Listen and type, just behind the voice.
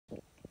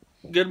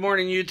Good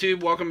morning,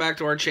 YouTube. Welcome back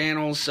to our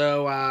channel.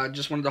 So,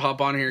 just wanted to hop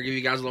on here and give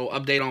you guys a little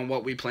update on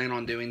what we plan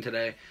on doing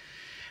today.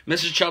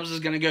 Mrs. Chubbs is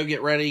going to go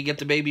get ready, get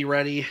the baby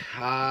ready,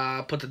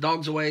 put the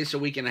dogs away so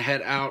we can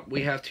head out.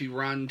 We have to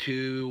run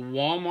to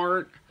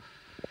Walmart,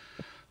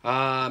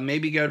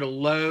 maybe go to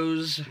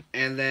Lowe's,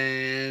 and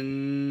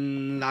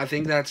then I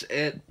think that's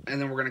it.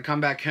 And then we're going to come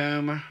back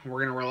home.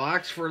 We're going to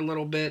relax for a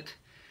little bit.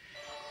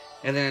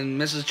 And then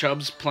Mrs.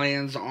 Chubbs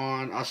plans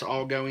on us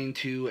all going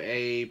to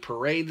a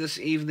parade this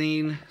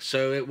evening.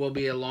 So it will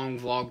be a long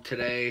vlog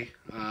today.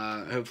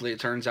 Hopefully it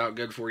turns out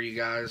good for you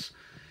guys.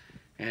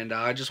 And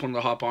I just wanted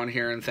to hop on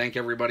here and thank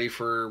everybody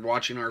for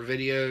watching our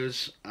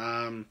videos.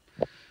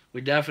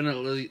 We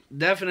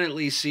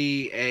definitely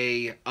see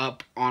a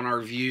up on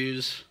our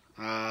views.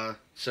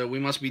 So we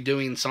must be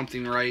doing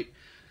something right.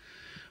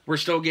 We're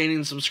still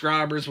gaining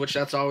subscribers, which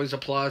that's always a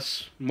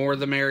plus. More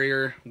the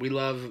merrier. We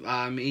love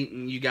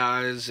meeting you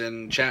guys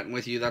and chatting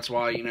with you. That's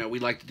why, you know, we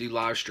like to do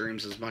live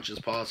streams as much as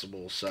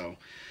possible. So,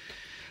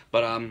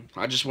 but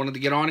I just wanted to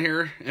get on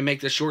here and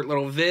make this short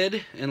little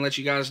vid and let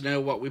you guys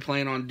know what we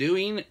plan on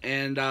doing.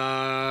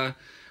 And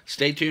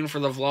stay tuned for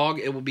the vlog.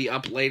 It will be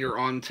up later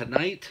on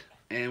tonight.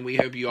 And we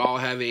hope you all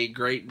have a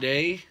great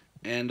day.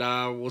 And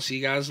we'll see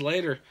you guys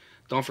later.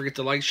 Don't forget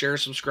to like, share,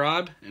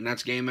 subscribe. And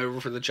that's game over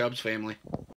for the Chubbs family.